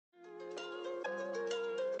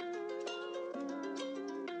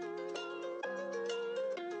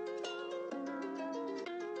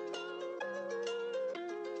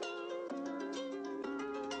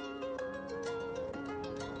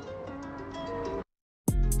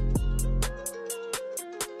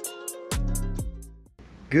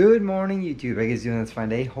Good morning, YouTube. I guess doing this fine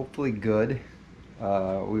day. Hopefully good. We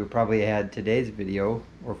will probably add today's video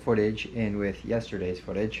or footage in with yesterday's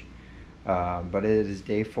footage. But it is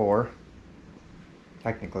day 4.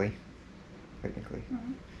 Technically.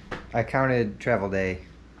 Mm-hmm. I counted travel day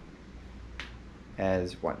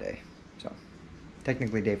as one day. So,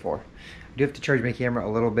 technically day 4. I do have to charge my camera a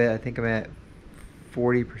little bit. I think I'm at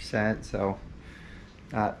 40%, so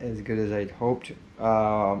not as good as I'd hoped.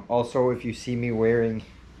 Also, if you see me wearing,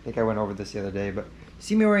 I think I went over this the other day, but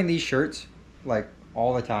see me wearing these shirts like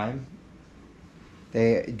all the time,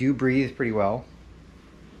 they do breathe pretty well.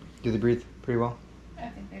 Do they breathe pretty well? I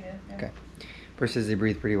think they do. Yeah. Okay. First says they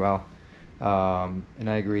breathe pretty well, and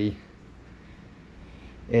I agree.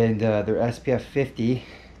 And they're SPF 50,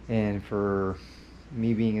 and for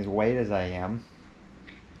me being as white as I am,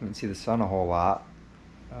 I don't see the sun a whole lot.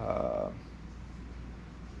 I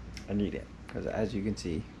need it because, as you can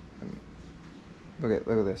see, look at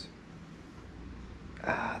this.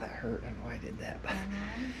 Ah, that hurt. I don't know why I did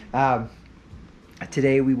that.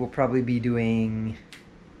 Today we will probably be doing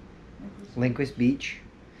Lindquist Beach,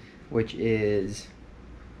 which is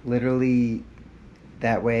literally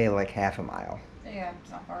that way like half a mile. Yeah,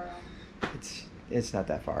 it's not far at all. It's not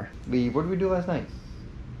that far. What did we do last night?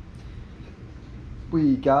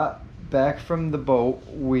 We got back from the boat.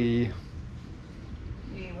 We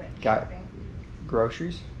went got shopping.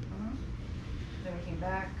 Groceries. Then we came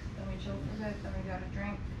back. Then we chilled for a bit. Then we got a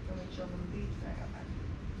drink. Then we chilled on the beach. Then I got back.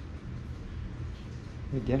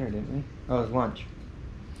 We had dinner, didn't we? Oh, it was lunch.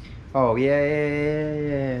 Oh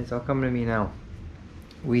yeah. It's all coming to me now.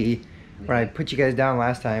 When I put you guys down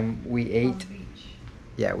last time, we ate. On the beach.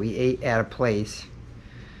 Yeah, we ate at a place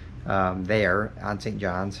there on St.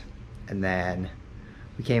 John's, and then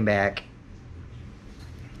we came back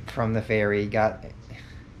from the ferry, got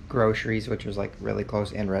groceries, which was like really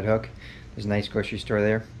close, and Red Hook. There's a nice grocery store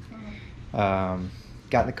there. Got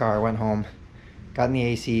in the car, went home, got in the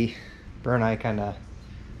AC. Burr and I kind of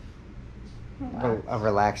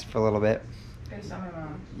relaxed for a little bit. FaceTime my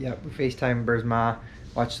mom. Yep, we FaceTime Burr's ma,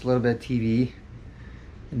 watched a little bit of TV,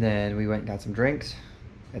 and then we went and got some drinks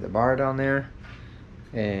at the bar down there,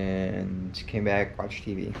 and came back, watched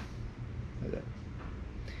TV. That's it.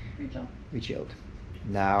 We chilled.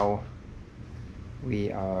 Now we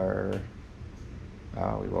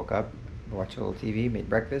woke up, watched a little TV, made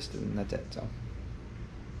breakfast, and that's it. So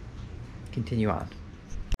continue on.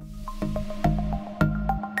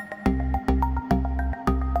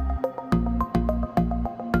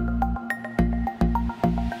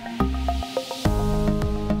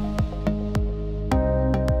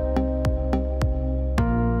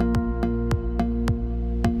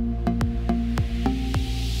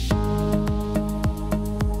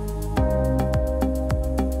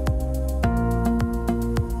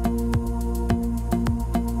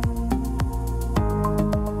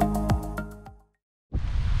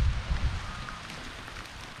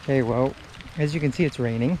 Okay, well, as you can see, it's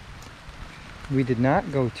raining. We did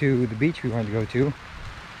not go to the beach we wanted to go to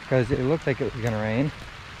because it looked like it was gonna rain.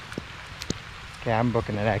 Okay, I'm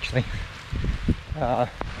booking it actually.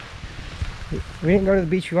 We didn't go to the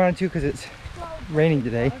beach we wanted to because it's raining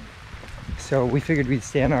today. So we figured we'd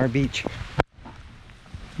stay on our beach.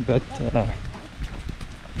 But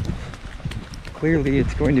clearly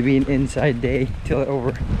it's going to be an inside day till it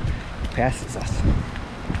overpasses us.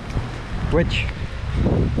 Which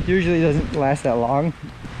usually doesn't last that long,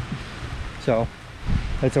 so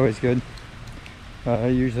that's always good.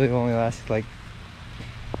 Usually it only lasts like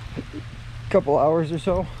a couple hours or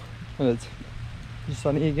so, and it's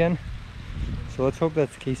sunny again. So let's hope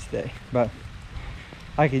that's the case today. But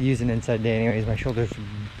I could use an inside day anyways. My shoulders are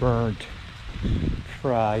burnt,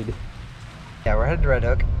 fried. Yeah, we're headed to Red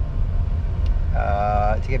Hook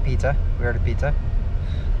to get pizza. We ordered pizza.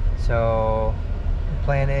 So the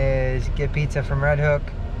plan is get pizza from Red Hook,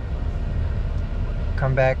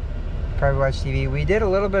 come back, probably watch TV. We did a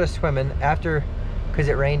little bit of swimming after, because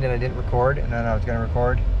it rained and I didn't record, and then I was going to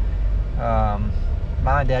record. Mom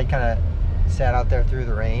and Dad kind of sat out there through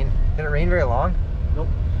the rain. Did it rain very long? Nope.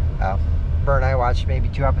 Oh. Burr and I watched maybe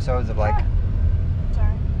 2 episodes of like...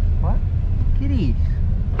 Sorry. What? Kitty.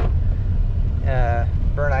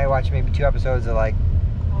 Burr and I watched maybe 2 episodes of like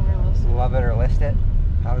Love It or List It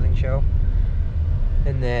housing show.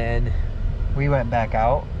 And then we went back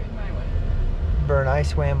out. Burr and I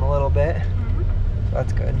swam a little bit. So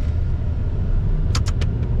that's good.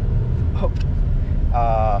 Oh.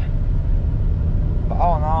 But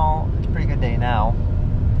all in all, it's a pretty good day now.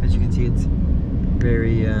 As you can see, it's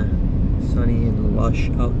very sunny and lush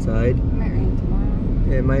outside. It might rain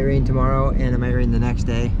tomorrow. It might rain tomorrow, and it might rain the next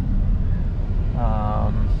day,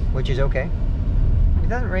 which is okay. It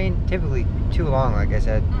doesn't rain typically too long, like I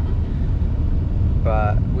said.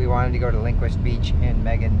 But we wanted to go to Lindquist Beach and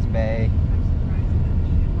Megan's Bay.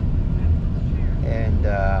 And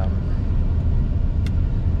I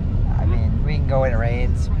mean, we can go when it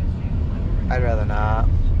rains. I'd rather not.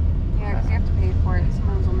 Yeah, because you have to pay for it.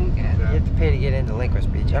 Someone else will make it. You have to pay to get into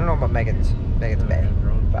Lindquist Beach. I don't know about Megan's Bay, but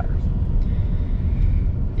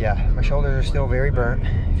yeah, my shoulders are still very burnt,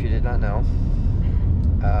 if you did not know.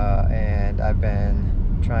 And I've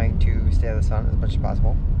been trying to stay out of the sun as much as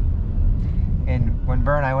possible. And when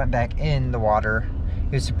Burr and I went back in the water,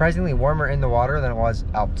 it was surprisingly warmer in the water than it was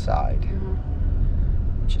outside.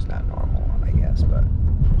 Which is not normal, I guess, but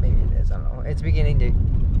maybe it is, I don't know. It's beginning to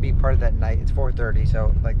be part of that night. It's 4:30,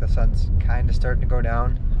 so like the sun's kind of starting to go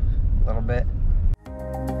down a little bit.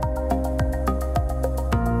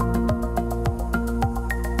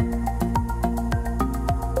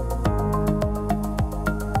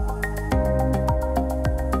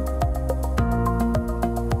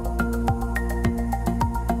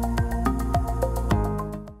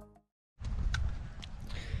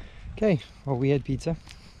 Okay, well, we had pizza.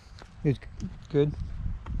 It was good.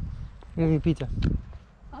 We had pizza.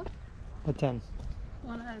 Huh? A 10.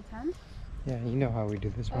 1 out of 10? Yeah, you know how we do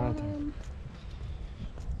this. 1 out of 10.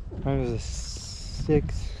 Mine was a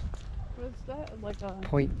 6. What's that? Like a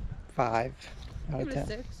 0.5 out of 10.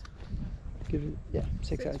 6. Give it, yeah,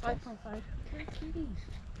 6 out of 10. 5.5. You're a kitty.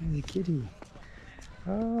 The kitty.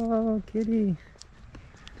 Oh, kitty.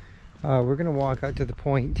 We're gonna walk out to the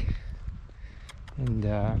point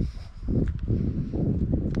and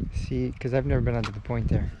see, because I've never been onto the point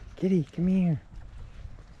there. Kitty, come here.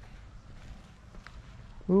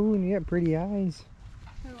 Ooh, and you got pretty eyes.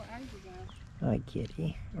 Oh, eyes you got. Hi,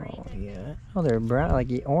 kitty. Oh, yeah. Oh, they're brown, like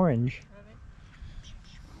orange.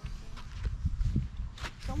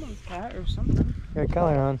 Someone's cat or something. Got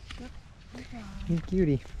color on. Yep. You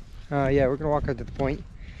cutie. Yeah, we're gonna walk out to the point.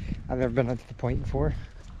 I've never been out to the point before.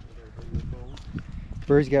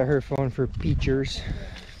 Bird's got her phone for pictures.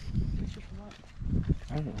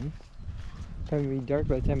 I don't know. It's going to be dark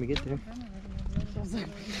by the time we get there.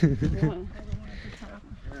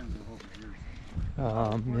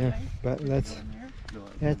 Yeah, but that's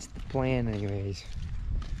the plan anyways.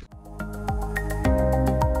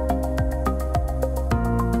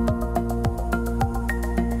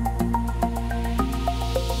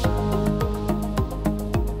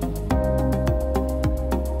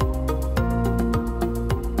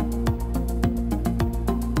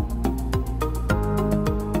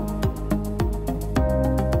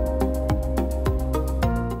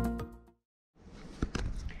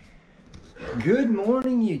 Good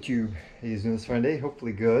morning, YouTube. It is this Friday,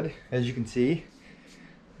 hopefully good. As you can see,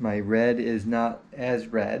 my red is not as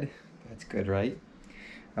red. That's good, right?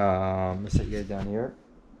 Let's set you guys down here.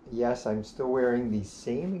 Yes, I'm still wearing the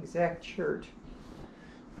same exact shirt.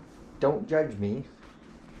 Don't judge me.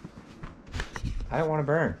 I don't want to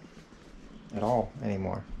burn at all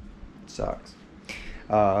anymore. It sucks.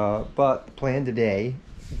 But the plan today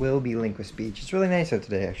will be Lindquist Beach. It's really nice out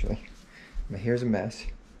today, actually. My hair's a mess.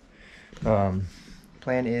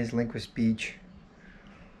 Plan is Lindquist Beach,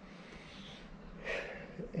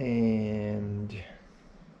 and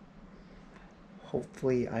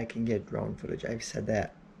hopefully I can get drone footage. I've said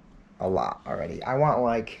that a lot already. I want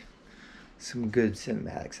like some good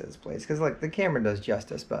cinematics of this place, because like the camera does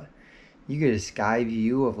justice, but you get a sky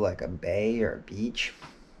view of like a bay or a beach.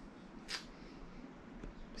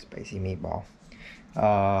 Spicy meatball.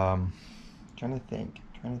 Trying to think.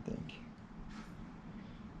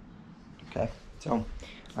 Okay, so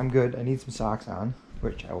I'm good. I need some socks on,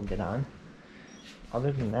 which I will get on.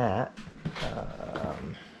 Other than that,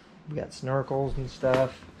 we got snorkels and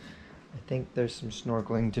stuff. I think there's some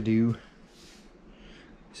snorkeling to do.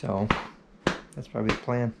 So that's probably the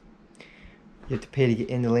plan. You have to pay to get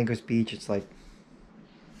into Lindquist Beach. It's like,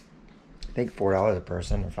 I think $4 a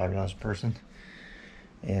person or $5 a person.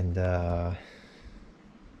 And $2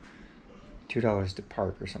 to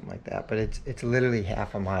park or something like that, but it's literally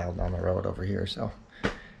half a mile down the road over here, so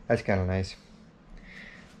that's kind of nice.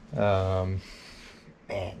 Man,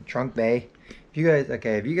 Trunk Bay. If you guys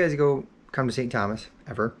come to St. Thomas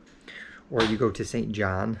ever, or you go to St.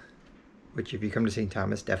 John, which if you come to St.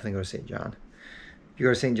 Thomas, definitely go to St. John. If you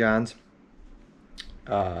go to St. John's,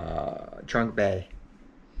 Trunk Bay,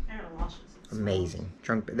 amazing.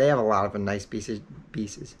 Trunk Bay. They have a lot of nice beaches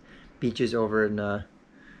over in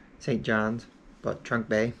St. John's, but Trunk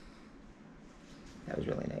Bay, that was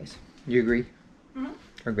really nice. You agree? Mm-hmm.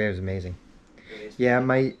 Trunk Bay was amazing. Yeah,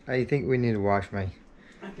 I think we need to wash my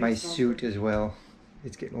suit as well.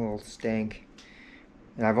 It's getting a little stank,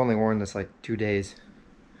 and I've only worn this like 2 days.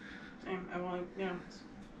 Same. I want, yeah.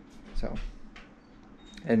 So,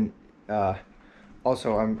 and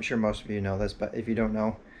also, I'm sure most of you know this, but if you don't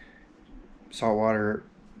know, salt water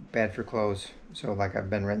bad for clothes. So like I've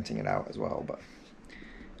been rinsing it out as well, but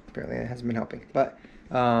apparently it hasn't been helping. But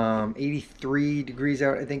 83 degrees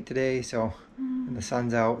out I think today, so and the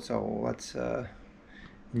sun's out, so let's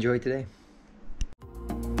enjoy today.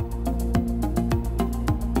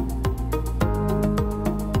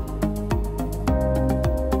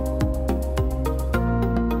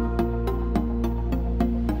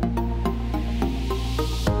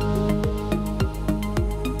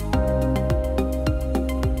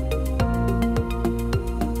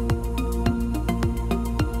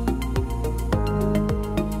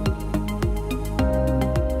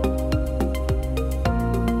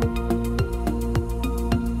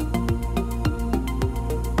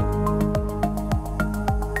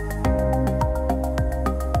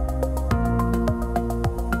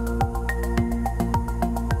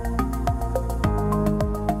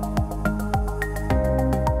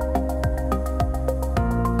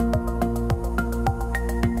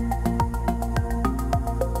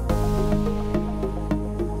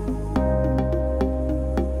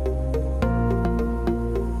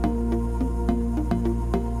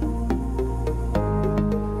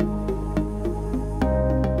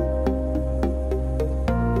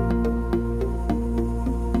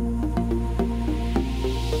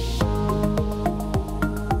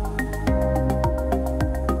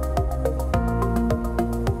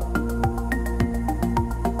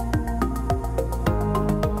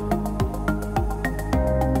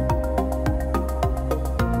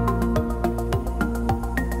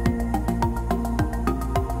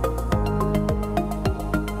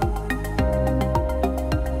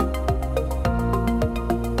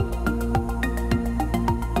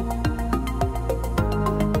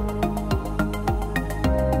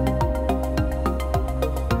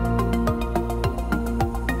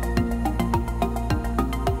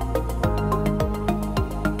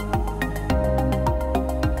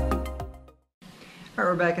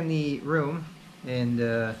 Alright, we're back in the room,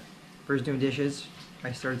 and first doing dishes.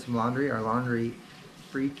 I started some laundry. Our laundry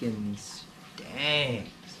freaking stinks.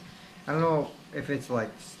 I don't know if it's like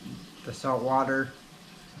the salt water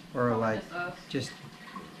or like just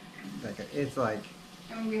like it's like.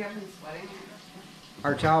 I mean, we have been sweating.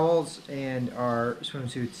 Our towels and our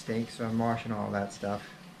swimsuits stink, so I'm washing all that stuff.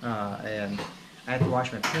 And I have to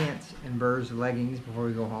wash my pants and Burr's leggings before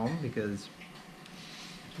we go home because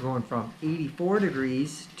we're going from 84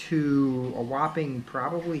 degrees to a whopping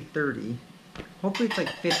probably 30. Hopefully it's like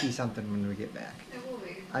 50 something when we get back. It will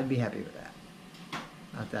be. I'd be happy with that.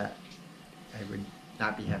 Not that I would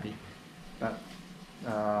not be happy. But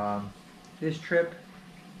this trip,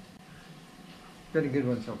 been a good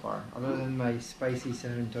one so far, other than my spicy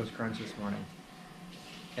cinnamon toast crunch this morning.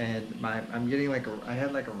 And I'm getting like I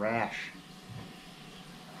had like a rash.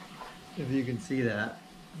 If you can see that.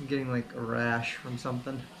 I'm getting like a rash from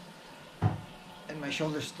something. And my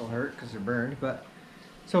shoulders still hurt because they're burned, but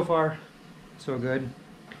so far, so good.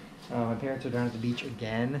 My parents are down at the beach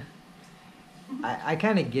again. I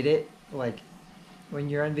kind of get it, like when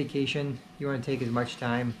you're on vacation, you want to take as much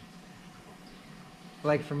time.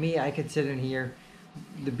 Like for me, I could sit in here.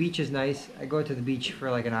 The beach is nice. I go to the beach for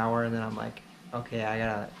like an hour and then I'm like, okay, I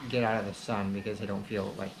gotta get out of the sun because I don't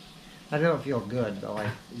feel good, but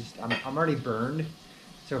like I'm already burned.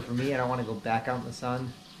 So for me, I don't want to go back out in the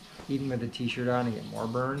sun, even with a t-shirt on, and get more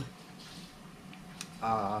burned.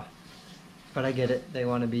 But I get it. They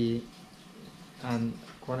want to be on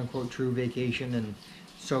quote-unquote true vacation and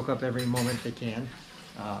soak up every moment they can.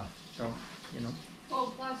 So, you know.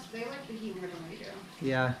 Well, plus they like the heat more than we do.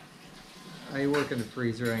 Yeah. I work in the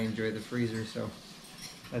freezer. I enjoy the freezer, so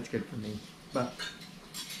that's good for me. But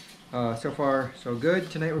so far, so good.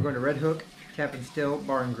 Tonight we're going to Red Hook, Tap and Still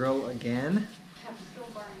Bar and Grill again. Tap and Still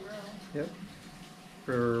Bar and Grill. Yep.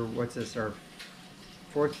 For what's this? Our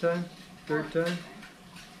fourth time? Third time?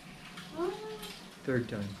 Third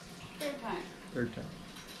time. Third time. Third time.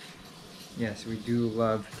 Yes, we do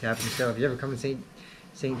love Tap and Still. If you ever come to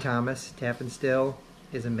St. Thomas, Tap and Still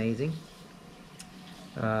is amazing.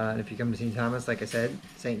 And if you come to St. Thomas, like I said,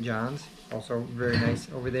 St. John's, also very nice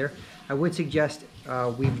over there. I would suggest,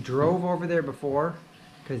 we've drove over there before,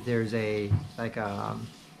 because there's a, like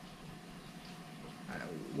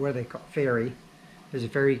what do they call, ferry. There's a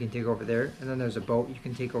ferry you can take over there, and then there's a boat you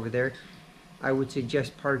can take over there. I would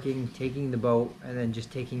suggest parking, taking the boat, and then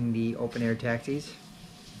just taking the open air taxis.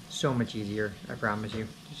 So much easier, I promise you,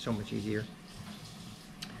 so much easier.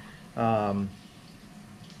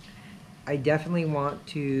 I definitely want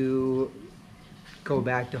to go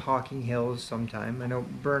back to Hawking Hills sometime. I know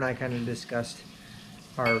Burr and I kind of discussed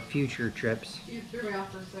our future trips. You threw me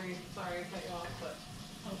off for a second. Sorry I cut you off, but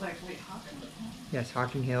I was like, wait, Hawking? Yes,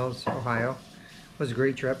 Hawking Hills, Ohio. Was a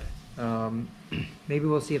great trip. Maybe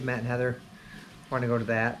we'll see if Matt and Heather want to go to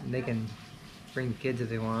that. And they can bring the kids if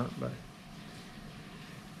they want, but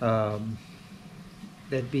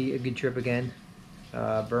that'd be a good trip again.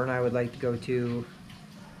 Burr and I would like to go to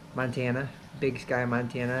Montana. Big Sky,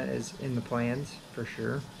 Montana is in the plans for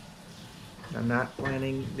sure. I'm not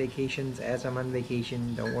planning vacations as I'm on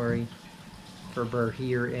vacation. Don't worry for Burr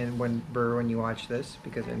here and when you watch this,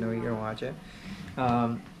 because I know you're gonna watch it.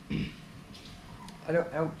 I'm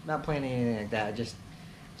not planning anything like that. I just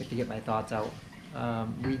have to get my thoughts out.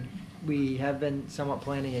 We have been somewhat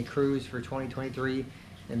planning a cruise for 2023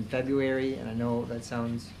 in February, and I know that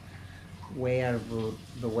sounds way out of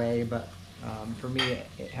the way, but for me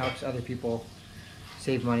it helps other people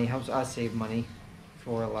save money, helps us save money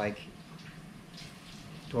for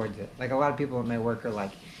towards it. Like a lot of people at my work are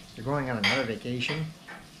like, you're going on another vacation?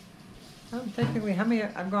 Technically, how many?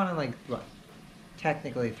 I've gone on like, what?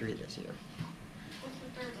 Technically 3 this year. What's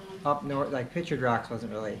the third one? Up north, like Pictured Rocks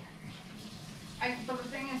wasn't really. But the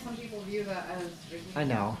thing is, some people view that as vacation. I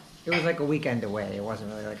know. It was like a weekend away. It wasn't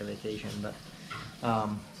really like a vacation, but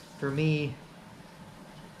for me,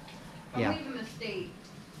 I'm yeah. leaving the state.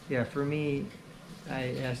 Yeah, for me,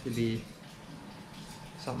 it has to be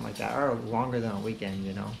something like that, or longer than a weekend,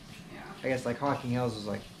 you know. Yeah. I guess like Hawking Hills was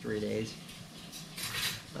like 3 days.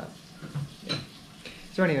 But yeah.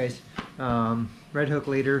 So anyways, Red Hook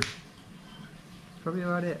later. Probably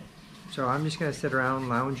about it. So I'm just gonna sit around,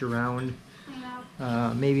 lounge around.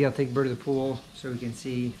 Maybe I'll take Bird to the pool so we can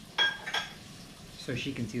see, so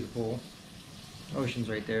she can see the pool. Ocean's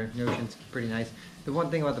right there. The ocean's pretty nice. The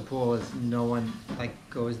one thing about the pool is no one like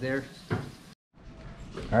goes there.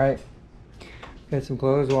 All right, got some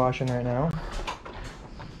clothes washing right now,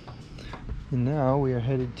 and now we are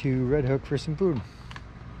headed to Red Hook for some food.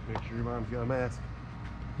 Make sure your mom's got a mask.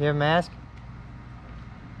 You have a mask?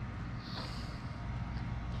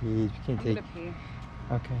 Jeez, we can't take.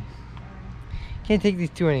 Okay. Can't take these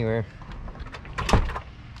two anywhere.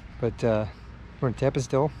 But we're gonna tap and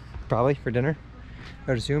still, probably for dinner.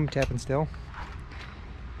 I would assume tap and still.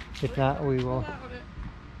 If not, we will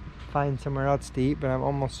find somewhere else to eat. But I'm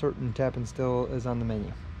almost certain tap and still is on the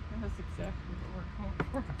menu. That's exactly what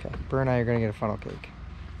we're going for. Okay, Burr and I are gonna get a funnel cake.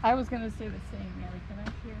 I was gonna say the same, Mary. Can I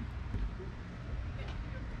share?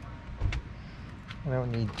 I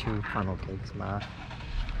don't need 2 funnel cakes, Ma.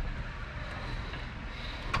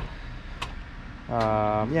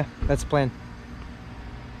 Yeah, that's the plan.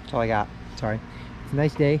 That's all I got. Sorry. It's a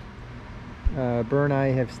nice day. Burr and I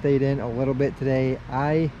have stayed in a little bit today.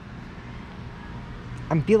 I'm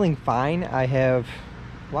feeling fine. I have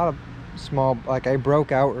a lot of small, like I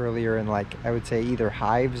broke out earlier in like, I would say either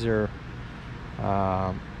hives or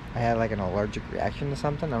I had like an allergic reaction to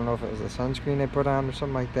something. I don't know if it was the sunscreen I put on or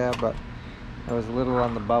something like that, but I was a little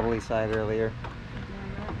on the bubbly side earlier.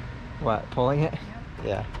 What, pulling it?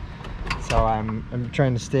 Yeah. So I'm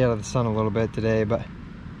trying to stay out of the sun a little bit today,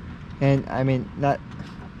 and I mean, not,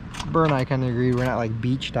 Burr and I kind of agree, we're not like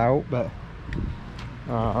beached out, but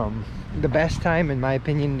the best time in my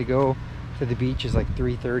opinion to go to the beach is like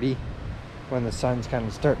 3:30 when the sun's kind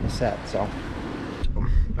of starting to set. So all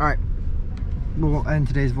right, we'll end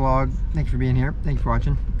today's vlog. Thanks for being here. Thank you for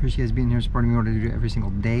watching. Appreciate you guys being here, supporting me, what I do every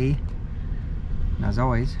single day. And as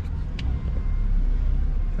always,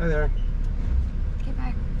 hi there.